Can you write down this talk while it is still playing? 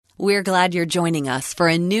We're glad you're joining us for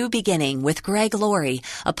A New Beginning with Greg Laurie,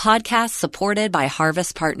 a podcast supported by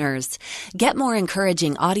Harvest Partners. Get more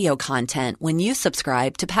encouraging audio content when you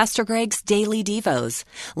subscribe to Pastor Greg's Daily Devos.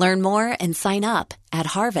 Learn more and sign up at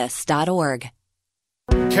harvest.org.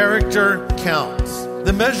 Character counts.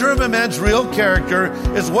 The measure of a man's real character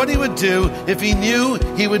is what he would do if he knew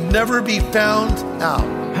he would never be found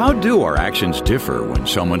out. How do our actions differ when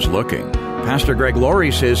someone's looking? Pastor Greg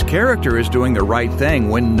Laurie says character is doing the right thing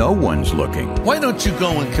when no one's looking. Why don't you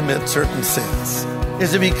go and commit certain sins?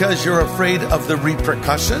 Is it because you're afraid of the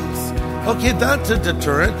repercussions? Okay, that's a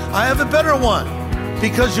deterrent. I have a better one.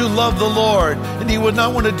 Because you love the Lord and you would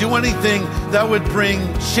not want to do anything that would bring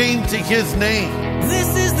shame to His name.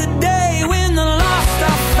 This is the day when the lost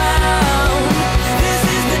are found. This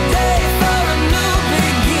is the day for a new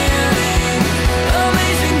beginning.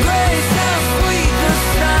 Amazing grace, how sweet the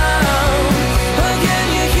sound. Again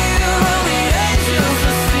you hear all the angels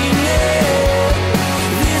are singing.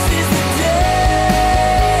 This is the day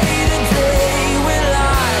when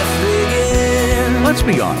life begins. Let's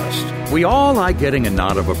be honest. We all like getting a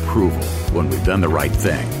nod of approval when we've done the right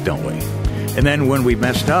thing, don't we? And then when we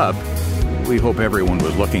messed up, we hope everyone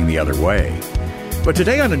was looking the other way. But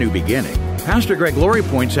today on A New Beginning, Pastor Greg Laurie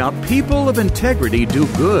points out people of integrity do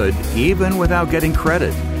good even without getting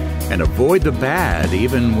credit, and avoid the bad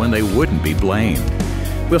even when they wouldn't be blamed.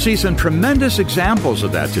 We'll see some tremendous examples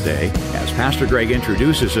of that today as Pastor Greg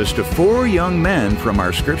introduces us to 4 young men from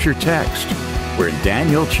our scripture text. We're in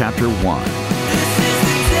Daniel chapter 1.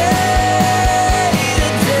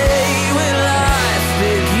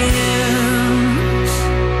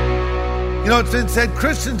 You know, it's been said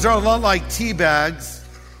Christians are a lot like tea bags.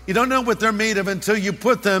 You don't know what they're made of until you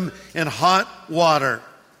put them in hot water.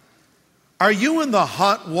 Are you in the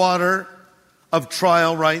hot water of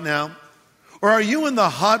trial right now? Or are you in the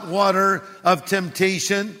hot water of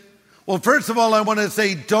temptation? Well, first of all, I want to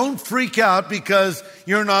say don't freak out because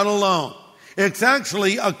you're not alone. It's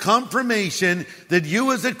actually a confirmation that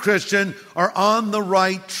you as a Christian are on the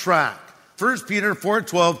right track. 1 Peter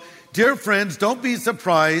 4:12, dear friends, don't be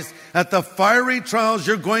surprised at the fiery trials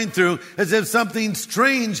you're going through as if something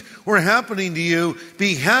strange were happening to you.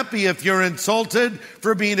 Be happy if you're insulted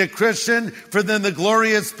for being a Christian, for then the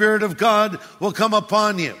glorious Spirit of God will come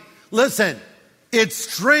upon you. Listen, it's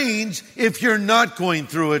strange if you're not going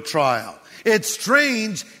through a trial. It's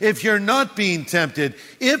strange if you're not being tempted.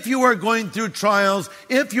 If you are going through trials,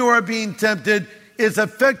 if you are being tempted, is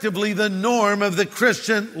effectively the norm of the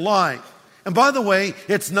Christian life. And by the way,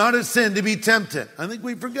 it's not a sin to be tempted. I think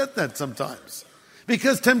we forget that sometimes.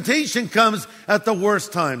 Because temptation comes at the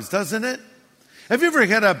worst times, doesn't it? Have you ever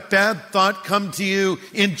had a bad thought come to you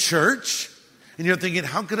in church? And you're thinking,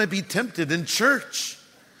 how could I be tempted in church?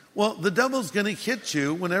 Well, the devil's going to hit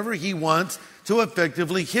you whenever he wants to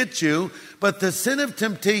effectively hit you. But the sin of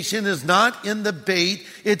temptation is not in the bait,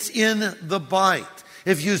 it's in the bite.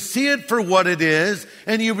 If you see it for what it is,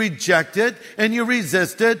 and you reject it, and you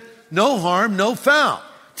resist it, no harm, no foul.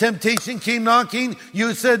 Temptation came knocking,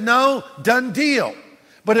 you said no, done deal.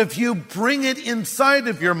 But if you bring it inside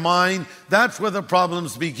of your mind, that's where the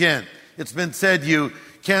problems begin. It's been said you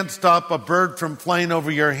can't stop a bird from flying over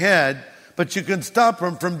your head, but you can stop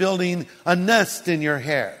them from building a nest in your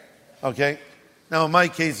hair. Okay? Now, in my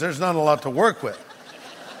case, there's not a lot to work with.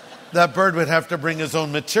 That bird would have to bring his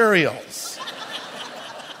own materials.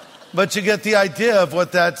 But you get the idea of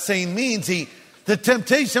what that saying means. The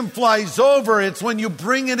temptation flies over. It's when you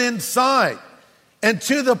bring it inside. And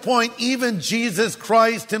to the point, even Jesus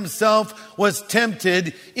Christ himself was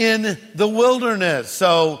tempted in the wilderness.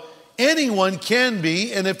 So anyone can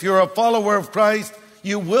be, and if you're a follower of Christ,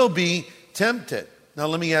 you will be tempted. Now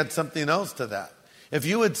let me add something else to that. If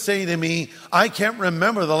you would say to me, I can't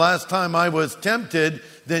remember the last time I was tempted,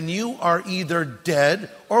 then you are either dead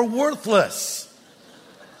or worthless.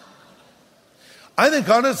 I think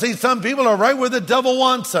honestly some people are right where the devil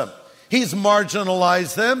wants them. He's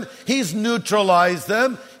marginalized them. He's neutralized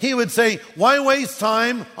them. He would say, why waste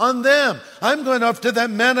time on them? I'm going after that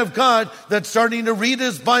man of God that's starting to read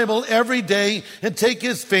his Bible every day and take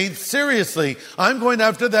his faith seriously. I'm going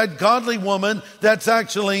after that godly woman that's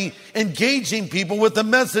actually engaging people with the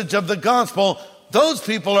message of the gospel. Those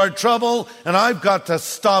people are trouble and I've got to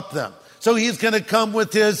stop them. So he's going to come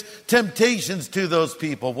with his temptations to those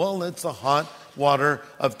people. Well, it's a hot water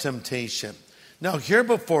of temptation. Now, here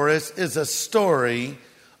before us is a story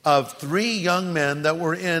of 3 young men that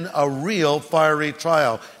were in a real fiery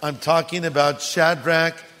trial. I'm talking about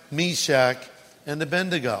Shadrach, Meshach, and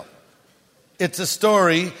Abednego. It's a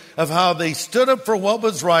story of how they stood up for what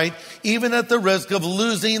was right, even at the risk of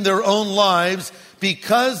losing their own lives,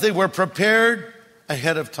 because they were prepared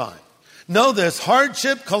ahead of time. Know this,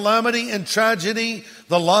 hardship, calamity, and tragedy,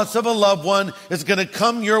 the loss of a loved one, is going to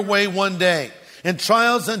come your way one day. And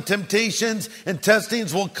trials and temptations and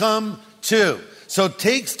testings will come too. So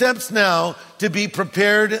take steps now to be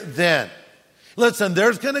prepared then. Listen,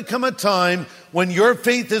 there's going to come a time when your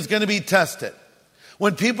faith is going to be tested.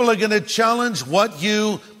 When people are going to challenge what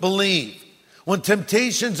you believe. When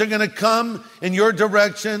temptations are going to come in your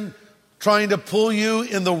direction, trying to pull you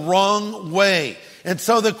in the wrong way. And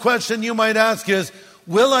so the question you might ask is,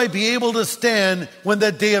 will I be able to stand when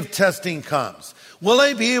that day of testing comes? Will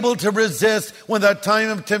I be able to resist when that time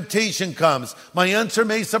of temptation comes? My answer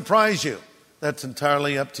may surprise you. That's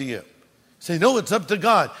entirely up to you. Say, no, it's up to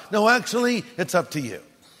God. No, actually, it's up to you.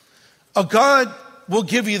 God will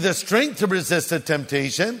give you the strength to resist the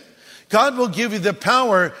temptation. God will give you the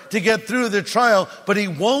power to get through the trial, but He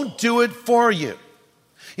won't do it for you.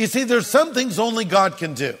 You see, there's some things only God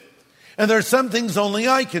can do. And there's some things only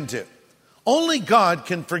I can do. Only God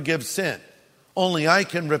can forgive sin. Only I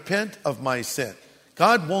can repent of my sin.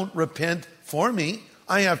 God won't repent for me.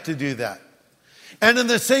 I have to do that. And in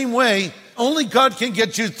the same way, only God can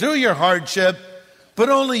get you through your hardship, but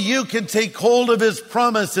only you can take hold of His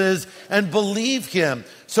promises and believe Him.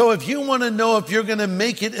 So if you want to know if you're going to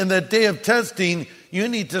make it in that day of testing, you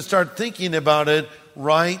need to start thinking about it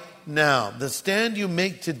right now. The stand you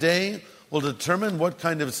make today will determine what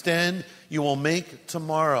kind of stand you will make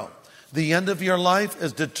tomorrow. The end of your life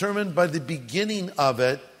is determined by the beginning of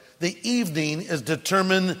it. The evening is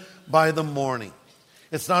determined by the morning.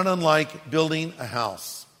 It's not unlike building a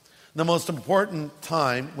house. The most important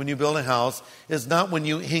time when you build a house is not when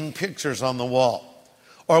you hang pictures on the wall,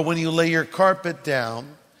 or when you lay your carpet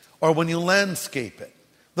down, or when you landscape it.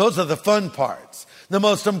 Those are the fun parts. The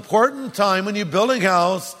most important time when you build a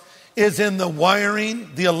house is in the wiring,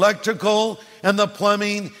 the electrical, and the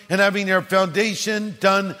plumbing, and having your foundation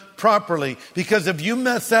done properly. Because if you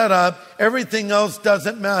mess that up, everything else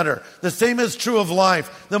doesn't matter. The same is true of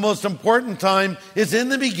life. The most important time is in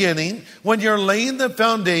the beginning, when you're laying the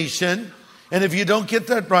foundation, and if you don't get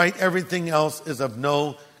that right, everything else is of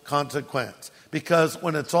no consequence. Because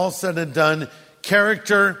when it's all said and done,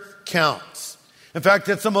 character counts. In fact,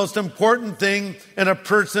 it's the most important thing in a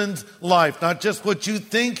person's life, not just what you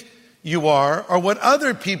think you are or what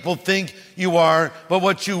other people think you are, but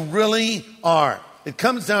what you really are. It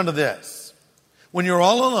comes down to this. When you're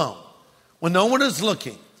all alone, when no one is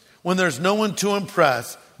looking, when there's no one to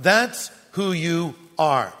impress, that's who you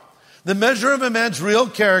are. The measure of a man's real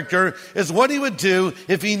character is what he would do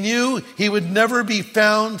if he knew he would never be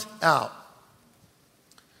found out.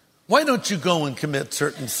 Why don't you go and commit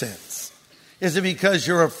certain sins? Is it because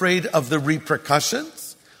you're afraid of the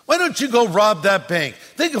repercussions? Why don't you go rob that bank?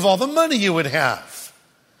 Think of all the money you would have.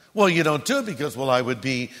 Well, you don't do it because, well, I would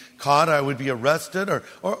be caught, I would be arrested.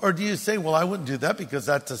 Or do you say, well, I wouldn't do that because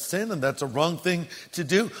that's a sin and that's a wrong thing to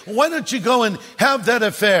do? Why don't you go and have that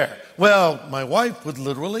affair? Well, my wife would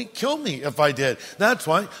literally kill me if I did. That's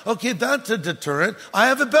why. Okay, that's a deterrent. I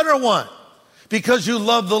have a better one. Because you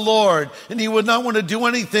love the Lord and you would not want to do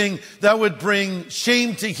anything that would bring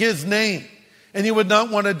shame to His name. And you would not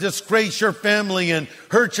want to disgrace your family and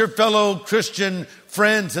hurt your fellow Christian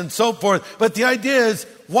friends and so forth. But the idea is,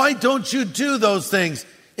 why don't you do those things?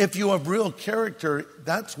 If you have real character,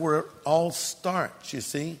 that's where it all starts, you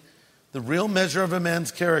see. The real measure of a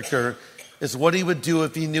man's character is what he would do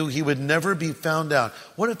if he knew he would never be found out.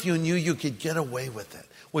 What if you knew you could get away with it?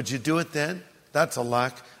 Would you do it then? That's a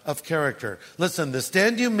lack of character. Listen, the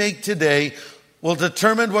stand you make today will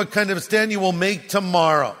determine what kind of stand you will make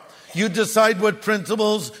tomorrow. You decide what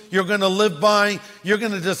principles you're going to live by. You're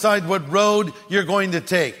going to decide what road you're going to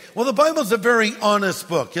take. Well, the Bible's a very honest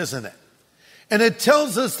book, isn't it? And it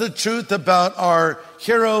tells us the truth about our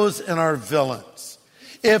heroes and our villains.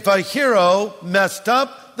 If a hero messed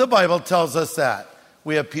up, the Bible tells us that.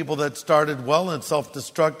 We have people that started well and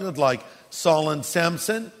self-destructed, like Saul and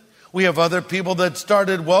Samson. We have other people that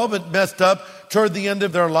started well but messed up toward the end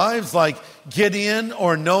of their lives, like Gideon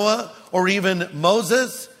or Noah or even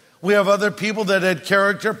Moses. We have other people that had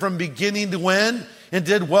character from beginning to end and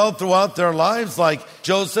did well throughout their lives, like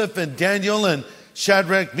Joseph and Daniel and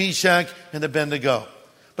Shadrach, Meshach, and Abednego.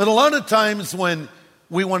 But a lot of times when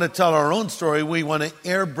we want to tell our own story, we want to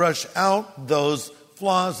airbrush out those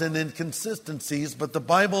flaws and inconsistencies, but the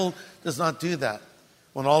Bible does not do that.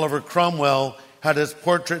 When Oliver Cromwell had his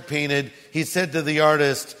portrait painted, he said to the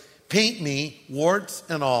artist, "Paint me, warts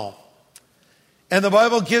and all." And the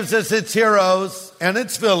Bible gives us its heroes and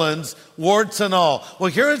its villains, warts and all.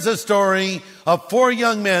 Well, here's a story of 4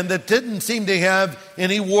 young men that didn't seem to have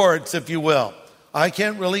any warts, if you will. I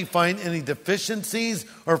can't really find any deficiencies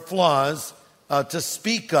or flaws to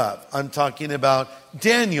speak of. I'm talking about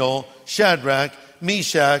Daniel, Shadrach,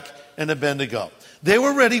 Meshach, and Abednego. They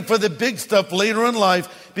were ready for the big stuff later in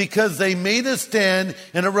life because they made a stand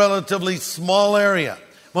in a relatively small area.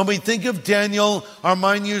 When we think of Daniel, our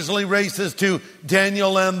mind usually races to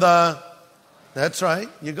Daniel and that's right,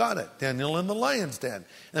 you got it, Daniel and the lion's den.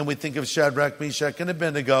 And we think of Shadrach, Meshach, and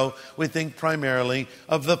Abednego, we think primarily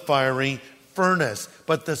of the fiery furnace.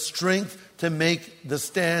 But the strength to make the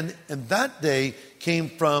stand in that day came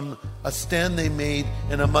from a stand they made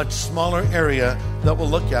in a much smaller area that we'll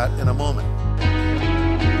look at in a moment.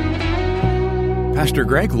 Pastor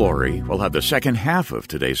Greg Laurie will have the second half of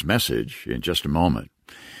today's message in just a moment.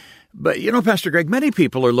 But, Pastor Greg, many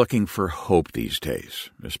people are looking for hope these days,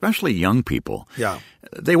 especially young people. Yeah.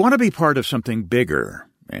 They want to be part of something bigger.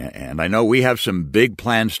 And I know we have some big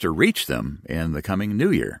plans to reach them in the coming new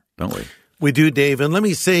year, don't we? We do, Dave. And let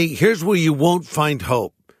me say, here's where you won't find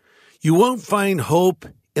hope. You won't find hope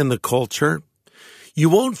in the culture. You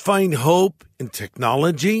won't find hope in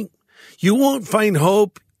technology. You won't find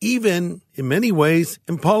hope even, in many ways,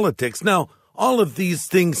 in politics. Now, all of these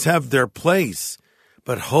things have their place.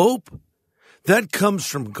 But hope, that comes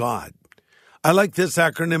from God. I like this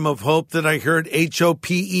acronym of hope that I heard,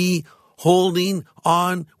 HOPE, holding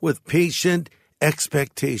on with patient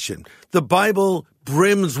expectation. The Bible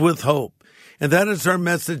brims with hope. And that is our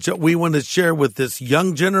message that we want to share with this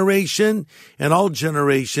young generation and all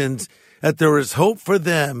generations, that there is hope for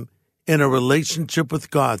them in a relationship with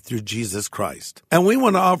God through Jesus Christ. And we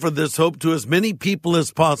want to offer this hope to as many people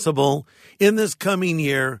as possible in this coming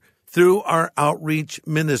year through our outreach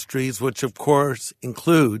ministries, which of course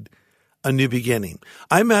include A New Beginning.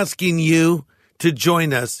 I'm asking you to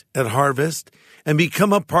join us at Harvest and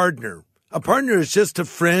become a partner. A partner is just a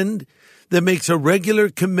friend that makes a regular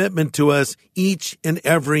commitment to us each and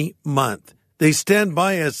every month. They stand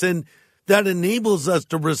by us, and that enables us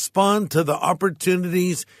to respond to the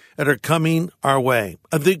opportunities that are coming our way.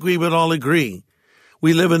 I think we would all agree.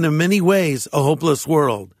 We live in many ways a hopeless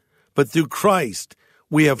world, but through Christ,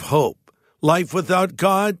 we have hope. Life without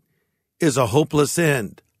God is a hopeless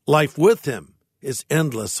end. Life with Him is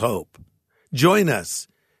endless hope. Join us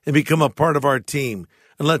and become a part of our team,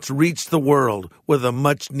 and let's reach the world with a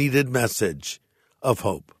much-needed message of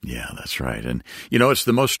hope. Yeah, that's right. And, it's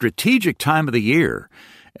the most strategic time of the year,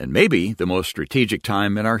 and maybe the most strategic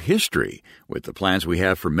time in our history with the plans we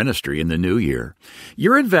have for ministry in the new year.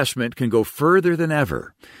 Your investment can go further than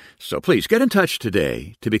ever. So please get in touch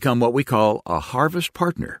today to become what we call a Harvest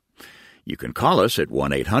Partner. You can call us at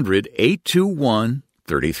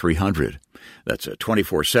 1-800-821-3300. That's a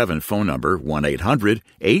 24/7 phone number,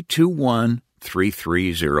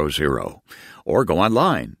 1-800-821-3300. Or go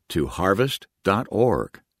online to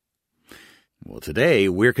harvest.org. Well, today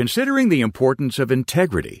we're considering the importance of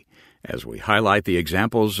integrity as we highlight the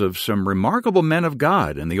examples of some remarkable men of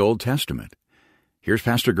God in the Old Testament. Here's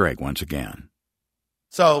Pastor Greg once again.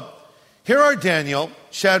 So, here are Daniel,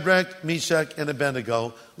 Shadrach, Meshach, and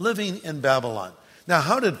Abednego living in Babylon. Now,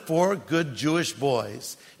 how did 4 good Jewish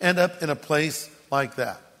boys end up in a place like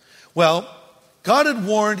that? Well, God had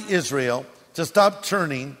warned Israel to stop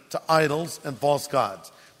turning to idols and false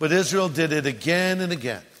gods. But Israel did it again and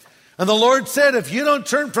again. And the Lord said, if you don't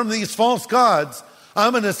turn from these false gods,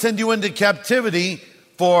 I'm going to send you into captivity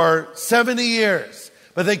for 70 years.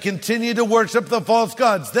 But they continued to worship the false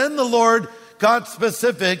gods. Then the Lord got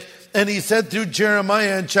specific, and He said through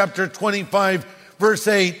Jeremiah in chapter 25, verse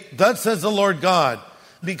 8, thus says the Lord God,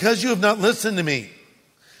 because you have not listened to me,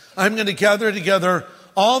 I'm going to gather together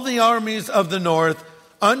all the armies of the north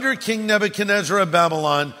under King Nebuchadnezzar of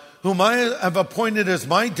Babylon, whom I have appointed as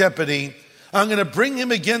my deputy. I'm going to bring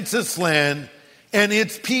him against this land and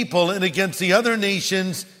its people and against the other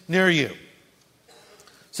nations near you.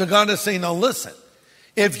 So God is saying, now listen,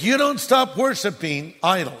 if you don't stop worshiping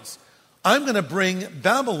idols, I'm going to bring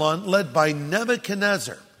Babylon led by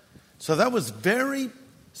Nebuchadnezzar. So that was very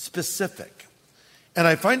specific. And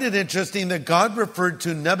I find it interesting that God referred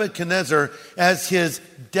to Nebuchadnezzar as his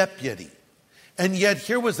deputy. And yet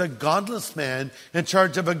here was a godless man in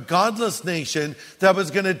charge of a godless nation that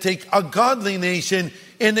was going to take a godly nation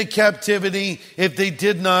into captivity if they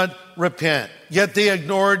did not repent. Yet they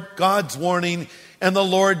ignored God's warning, and the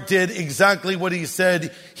Lord did exactly what He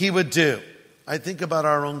said He would do. I think about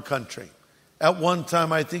our own country. At one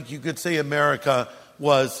time, I think you could say America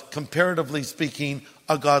was, comparatively speaking,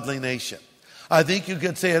 a godly nation. I think you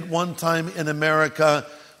could say at one time in America,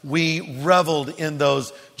 we reveled in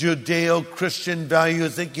those Judeo-Christian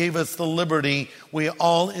values that gave us the liberty we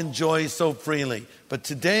all enjoy so freely. But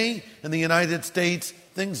today, in the United States,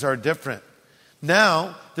 things are different.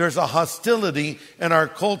 Now, there's a hostility in our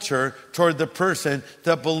culture toward the person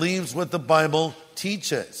that believes what the Bible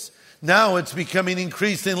teaches. Now it's becoming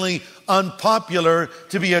increasingly unpopular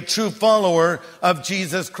to be a true follower of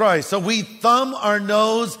Jesus Christ. So we thumb our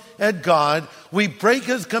nose at God. We break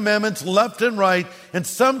his commandments left and right. And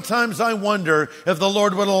sometimes I wonder if the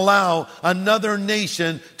Lord would allow another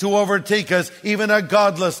nation to overtake us, even a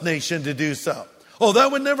godless nation to do so. Oh,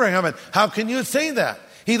 that would never happen. How can you say that?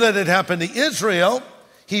 He let it happen to Israel.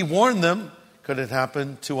 He warned them. Could it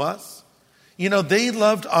happen to us? You know, they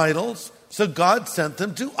loved idols. So God sent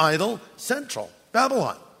them to idol central,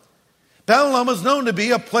 Babylon. Babylon was known to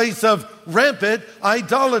be a place of rampant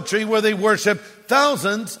idolatry where they worship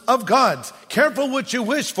thousands of gods. Careful what you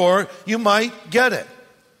wish for, you might get it. It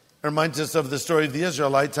reminds us of the story of the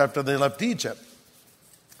Israelites after they left Egypt.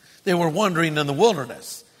 They were wandering in the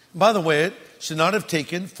wilderness. By the way, it should not have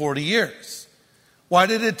taken 40 years. Why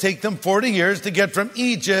did it take them 40 years to get from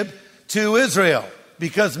Egypt to Israel?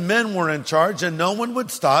 Because men were in charge and no one would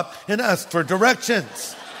stop and ask for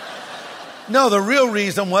directions. No, the real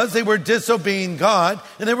reason was they were disobeying God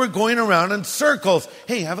and they were going around in circles.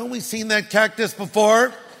 Hey, haven't we seen that cactus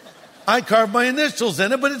before? I carved my initials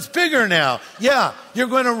in it, but it's bigger now. Yeah, you're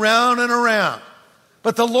going around and around.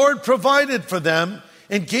 But the Lord provided for them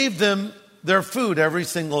and gave them their food every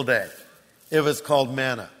single day. It was called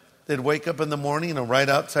manna. They'd wake up in the morning and right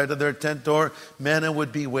outside of their tent door, manna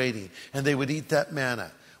would be waiting. And they would eat that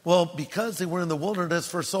manna. Well, because they were in the wilderness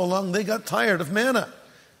for so long, they got tired of manna.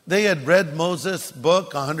 They had read Moses'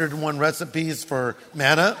 book, 101 Recipes for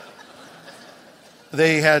Manna.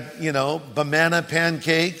 They had, banana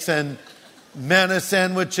pancakes and manna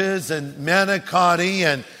sandwiches and manicotti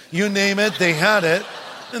and you name it, they had it.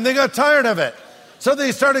 And they got tired of it. So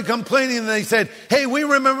they started complaining and they said, hey, we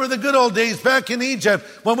remember the good old days back in Egypt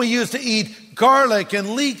when we used to eat garlic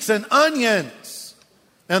and leeks and onions.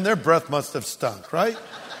 And their breath must have stunk, right?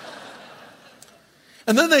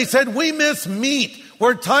 And then they said, we miss meat.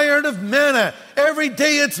 We're tired of manna. Every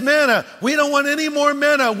day it's manna. We don't want any more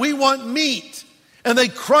manna. We want meat. And they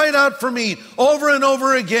cried out for meat over and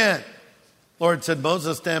over again. Lord said,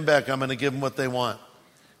 Moses, stand back. I'm going to give them what they want.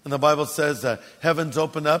 And the Bible says the heavens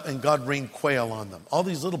opened up and God rained quail on them. All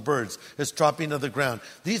these little birds is dropping to the ground.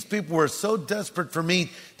 These people were so desperate for meat,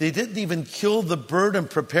 they didn't even kill the bird and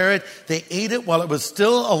prepare it. They ate it while it was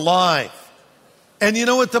still alive. And you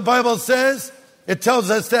know what the Bible says? It tells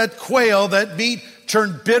us that quail, that meat,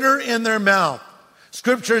 turned bitter in their mouth.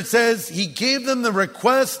 Scripture says he gave them the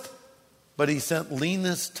request, but he sent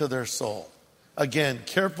leanness to their soul. Again,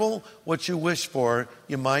 careful what you wish for,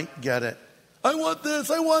 you might get it. I want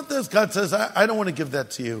this, I want this. God says, I don't want to give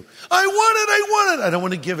that to you. I want it. I don't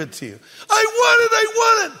want to give it to you. I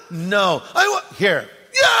want it. No, here.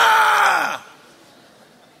 Yeah!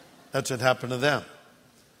 That's what happened to them.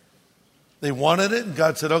 They wanted it and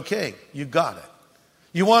God said, okay, you got it.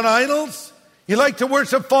 You want idols? You like to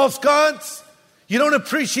worship false gods? You don't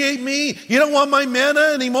appreciate me? You don't want my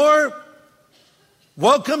manna anymore?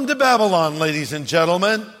 Welcome to Babylon, ladies and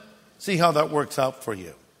gentlemen. See how that works out for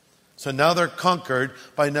you. So now they're conquered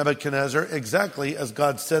by Nebuchadnezzar exactly as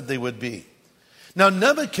God said they would be. Now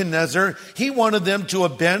Nebuchadnezzar, he wanted them to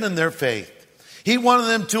abandon their faith. He wanted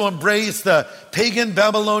them to embrace the pagan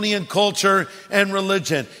Babylonian culture and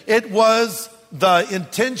religion. It was the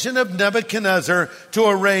intention of Nebuchadnezzar to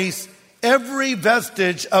erase every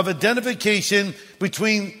vestige of identification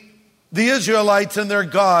between the Israelites and their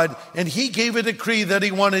God. And he gave a decree that he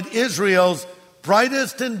wanted Israel's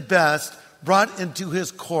brightest and best brought into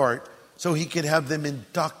his court so he could have them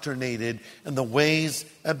indoctrinated in the ways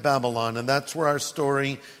of Babylon. And that's where our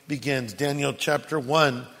story begins. Daniel chapter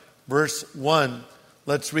 1, verse 1.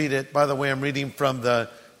 Let's read it. By the way, I'm reading from the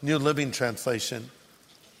New Living Translation.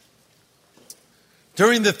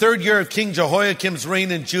 During the 3rd year of King Jehoiakim's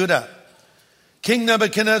reign in Judah, King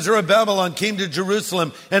Nebuchadnezzar of Babylon came to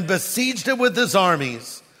Jerusalem and besieged it with his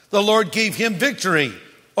armies. The Lord gave him victory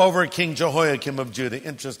over King Jehoiakim of Judah.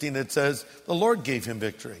 Interesting, it says the Lord gave him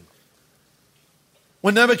victory.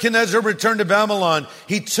 When Nebuchadnezzar returned to Babylon,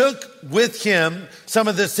 he took with him some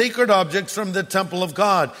of the sacred objects from the temple of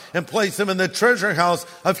God and placed them in the treasure house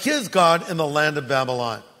of his God in the land of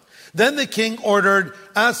Babylon. Then the king ordered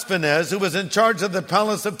Ashpenaz, who was in charge of the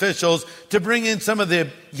palace officials, to bring in some of the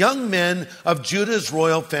young men of Judah's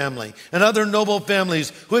royal family and other noble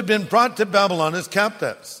families who had been brought to Babylon as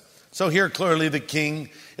captives. So here clearly the king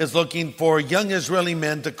is looking for young Israeli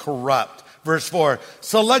men to corrupt. Verse 4,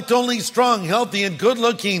 select only strong, healthy, and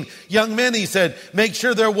good-looking young men, he said. Make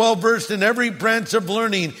sure they're well-versed in every branch of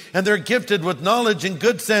learning, and they're gifted with knowledge and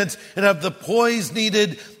good sense, and have the poise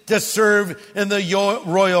needed to serve in the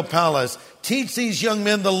royal palace. teach these young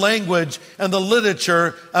men the language and the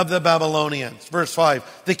literature of the Babylonians. Verse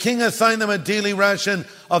 5, the king assigned them a daily ration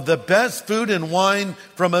of the best food and wine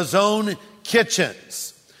from his own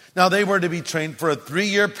kitchens. Now they were to be trained for a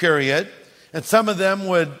 3-year period, and some of them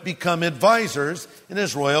would become advisors in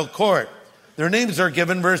his royal court. Their names are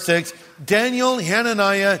given, verse 6, Daniel,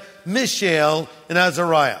 Hananiah, Mishael, and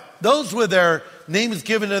Azariah. Those were their names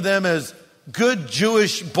given to them as good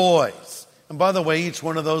Jewish boys. And by the way, each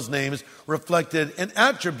one of those names reflected an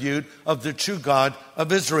attribute of the true God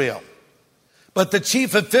of Israel. But the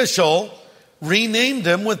chief official renamed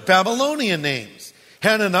them with Babylonian names.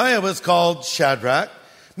 Hananiah was called Shadrach,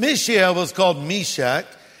 Mishael was called Meshach,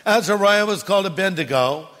 Azariah was called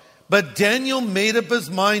Abednego. But Daniel made up his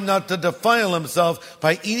mind not to defile himself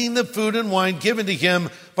by eating the food and wine given to him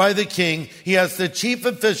by the king. He asked the chief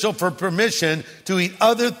official for permission to eat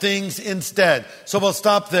other things instead. So we'll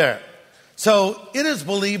stop there. So it is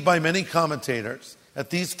believed by many commentators that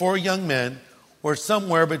these 4 young men were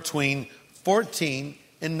somewhere between 14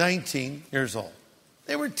 and 19 years old.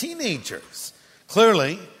 They were teenagers.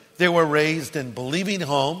 Clearly, they were raised in believing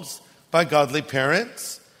homes by godly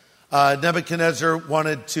parents. Nebuchadnezzar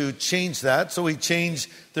wanted to change that, so he changed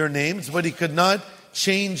their names, but he could not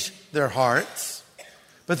change their hearts.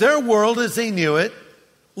 But their world as they knew it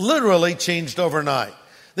literally changed overnight.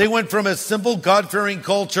 They went from a simple God-fearing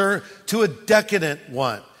culture to a decadent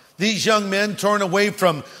one. These young men, torn away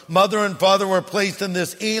from mother and father, were placed in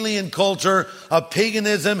this alien culture of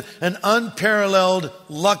paganism and unparalleled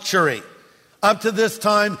luxury. Up to this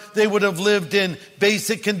time, they would have lived in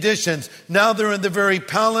basic conditions. Now they're in the very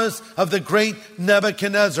palace of the great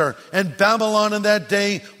Nebuchadnezzar. And Babylon in that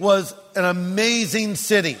day was an amazing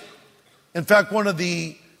city. In fact, one of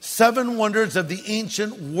the 7 wonders of the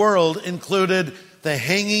ancient world included the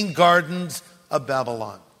Hanging Gardens of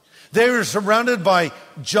Babylon. They were surrounded by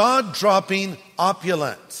jaw-dropping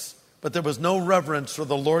opulence, but there was no reverence for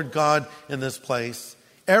the Lord God in this place.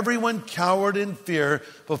 Everyone cowered in fear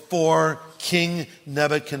before King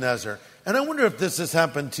Nebuchadnezzar. And I wonder if this has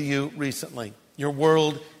happened to you recently. Your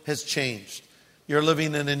world has changed. You're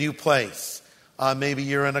living in a new place. Maybe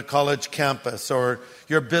you're in a college campus, or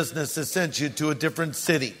your business has sent you to a different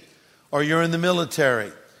city, or you're in the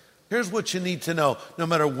military. Here's what you need to know. No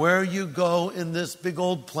matter where you go in this big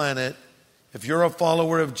old planet, if you're a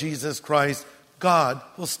follower of Jesus Christ, God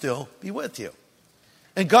will still be with you.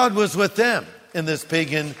 And God was with them in this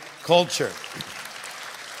pagan culture.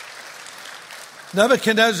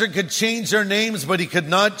 Nebuchadnezzar could change their names, but he could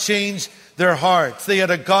not change their hearts. They had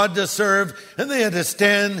a God to serve, and they had to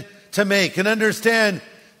stand to make. And understand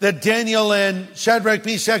that Daniel and Shadrach,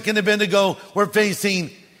 Meshach, and Abednego were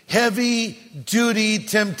facing heavy-duty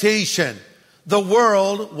temptation. The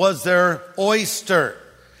world was their oyster.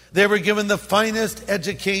 They were given the finest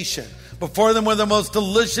education. Before them were the most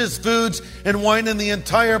delicious foods and wine in the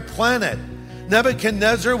entire planet.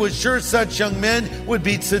 Nebuchadnezzar was sure such young men would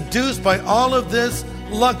be seduced by all of this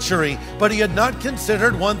luxury, but he had not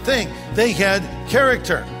considered one thing. They had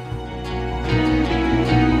character.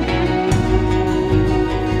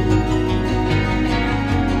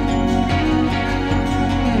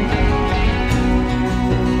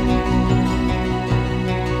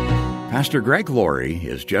 Pastor Greg Laurie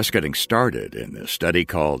is just getting started in this study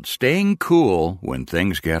called Staying Cool When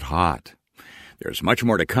Things Get Hot. There's much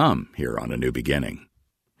more to come here on A New Beginning.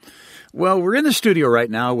 Well, we're in the studio right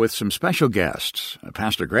now with some special guests.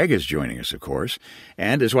 Pastor Greg is joining us, of course,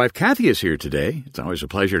 and his wife Kathy is here today. It's always a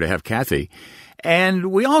pleasure to have Kathy.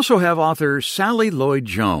 And we also have author Sally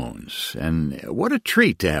Lloyd-Jones. And what a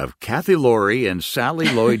treat to have Kathy Laurie and Sally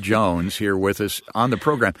Lloyd-Jones here with us on the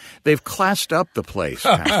program. They've classed up the place,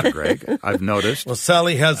 Pastor Greg, I've noticed. Well,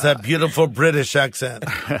 Sally has that beautiful British accent.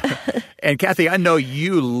 And Kathy, I know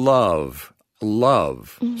you love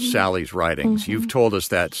Sally's writings. You've told us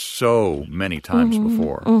that so many times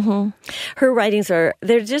before. Her writings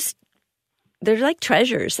they're like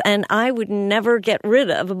treasures, and I would never get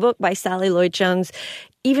rid of a book by Sally Lloyd-Jones,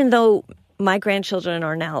 even though my grandchildren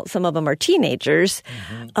are now, some of them are teenagers.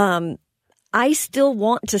 I still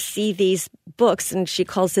want to see these books, and she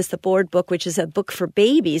calls this the board book, which is a book for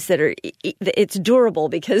babies it's durable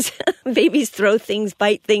because babies throw things,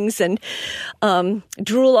 bite things, and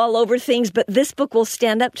drool all over things, but this book will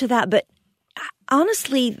stand up to that. But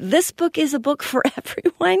honestly, this book is a book for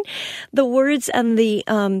everyone. The words and the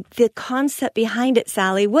concept behind it,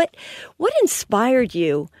 Sally, what inspired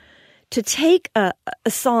you to take a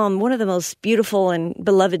psalm, one of the most beautiful and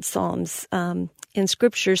beloved psalms in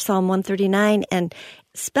Scripture, Psalm 139, and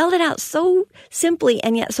spell it out so simply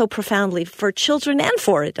and yet so profoundly for children and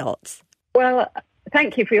for adults? Well,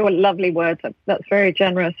 Thank you for your lovely words. That's very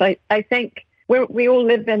generous. I think we all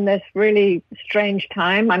live in this really strange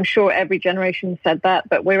time. I'm sure every generation said that,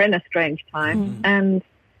 but we're in a strange time. And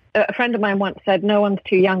a friend of mine once said, no one's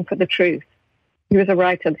too young for the truth. He was a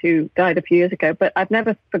writer who died a few years ago, but I've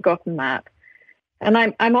never forgotten that. And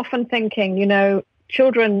I'm often thinking,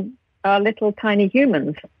 children are little tiny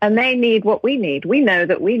humans, and they need what we need. We know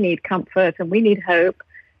that we need comfort and we need hope,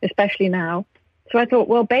 especially now. So I thought,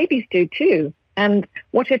 well, babies do too. And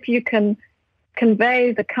what if you can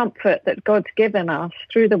convey the comfort that God's given us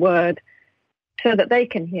through the word so that they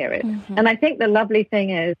can hear it? And I think the lovely thing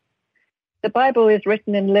is the Bible is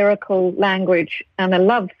written in lyrical language, and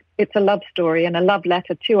it's a love story and a love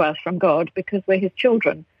letter to us from God because we're his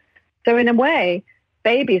children. So in a way,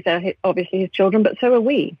 babies are obviously his children, but so are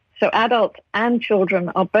we. So adults and children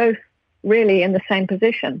are both really in the same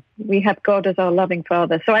position. We have God as our loving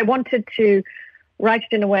Father. So I wanted to write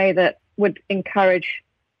it in a way that would encourage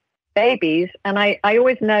babies. And I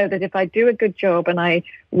always know that if I do a good job and I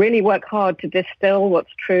really work hard to distill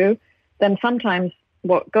what's true, then sometimes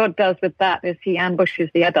what God does with that is he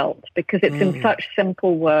ambushes the adult because it's in such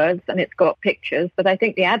simple words and it's got pictures that I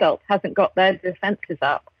think the adult hasn't got their defenses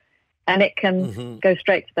up. And it can go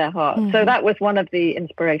straight to their heart. So that was one of the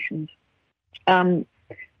inspirations. I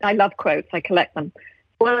love quotes. I collect them.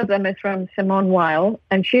 One of them is from Simone Weil,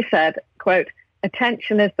 and she said, quote,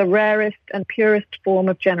 "Attention is the rarest and purest form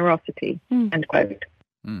of generosity," end quote.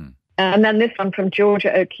 And then this one from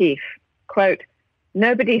Georgia O'Keeffe, quote,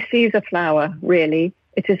 "Nobody sees a flower, really.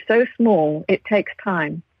 It is so small, it takes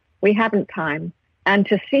time. We haven't time. And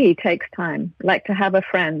to see takes time, like to have a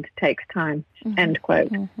friend takes time," end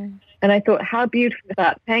quote. And I thought, how beautiful is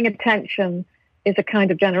that? Paying attention is a kind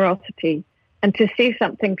of generosity. And to see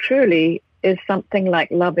something truly is something like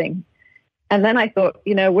loving. And then I thought,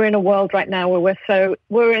 we're in a world right now where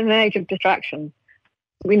we're in an age of distraction.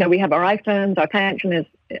 We have our iPhones, our attention is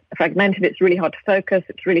fragmented, it's really hard to focus,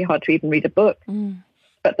 it's really hard to even read a book.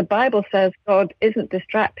 But the Bible says God isn't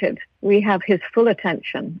distracted. We have his full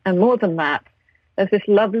attention. And more than that, there's this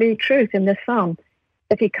lovely truth in this psalm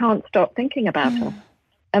that he can't stop thinking about us.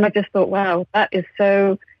 And I just thought, wow, that is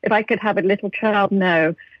so, if I could have a little child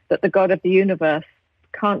know that the God of the universe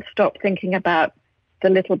can't stop thinking about the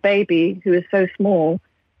little baby who is so small,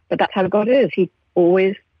 but that's how God is. He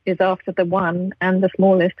always is after the one and the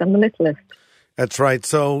smallest and the littlest. That's right.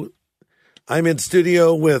 So I'm in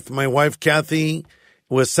studio with my wife, Kathy,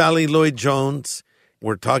 with Sally Lloyd-Jones.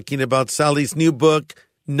 We're talking about Sally's new book,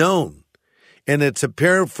 Known. And it's a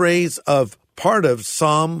paraphrase of part of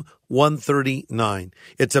Psalm 139.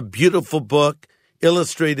 It's a beautiful book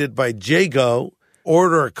illustrated by Jago.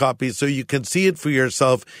 Order a copy so you can see it for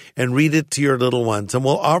yourself and read it to your little ones. And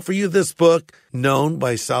we'll offer you this book, Known,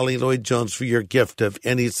 by Sally Lloyd-Jones, for your gift of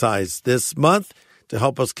any size this month to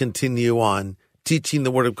help us continue on teaching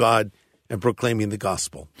the Word of God and proclaiming the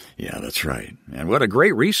gospel. Yeah, that's right. And what a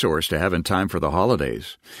great resource to have in time for the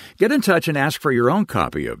holidays. Get in touch and ask for your own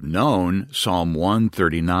copy of Known, Psalm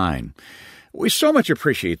 139. We so much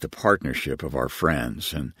appreciate the partnership of our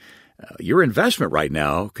friends, and your investment right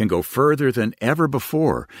now can go further than ever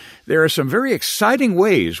before. There are some very exciting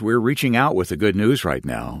ways we're reaching out with the good news right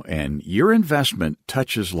now, and your investment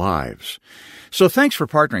touches lives. So thanks for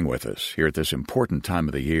partnering with us here at this important time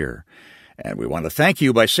of the year. And we want to thank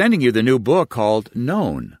you by sending you the new book called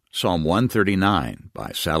Known, Psalm 139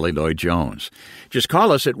 by Sally Lloyd-Jones. Just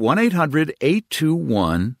call us at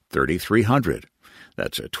 1-800-821-3300.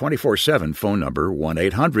 That's a 24/7 phone number,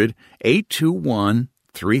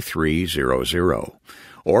 1-800-821-3300.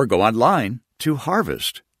 Or go online to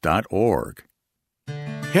harvest.org.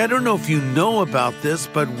 Hey, I don't know if you know about this,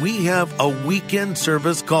 but we have a weekend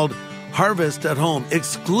service called Harvest at Home,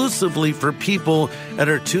 exclusively for people that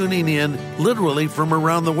are tuning in literally from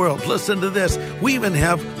around the world. Listen to this. We even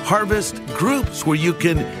have Harvest groups where you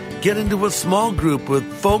can get into a small group with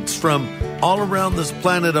folks from all around this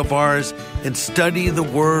planet of ours and study the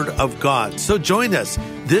Word of God. So join us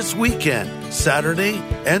this weekend, Saturday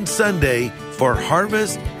and Sunday, for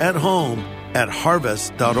Harvest at Home at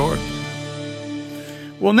harvest.org.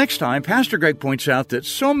 Well, next time, Pastor Greg points out that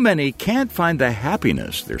so many can't find the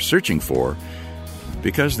happiness they're searching for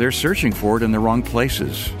because they're searching for it in the wrong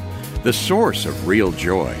places. The source of real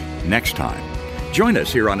joy, next time. Join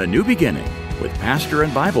us here on A New Beginning with pastor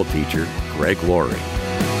and Bible teacher Greg Laurie.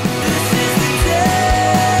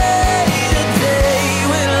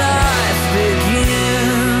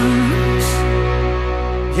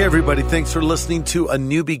 Hey, everybody. Thanks for listening to A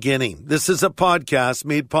New Beginning. This is a podcast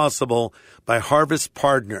made possible by Harvest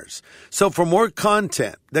Partners. So for more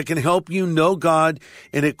content that can help you know God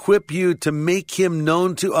and equip you to make Him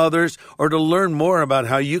known to others, or to learn more about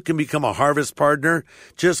how you can become a Harvest Partner,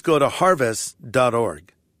 just go to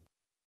harvest.org.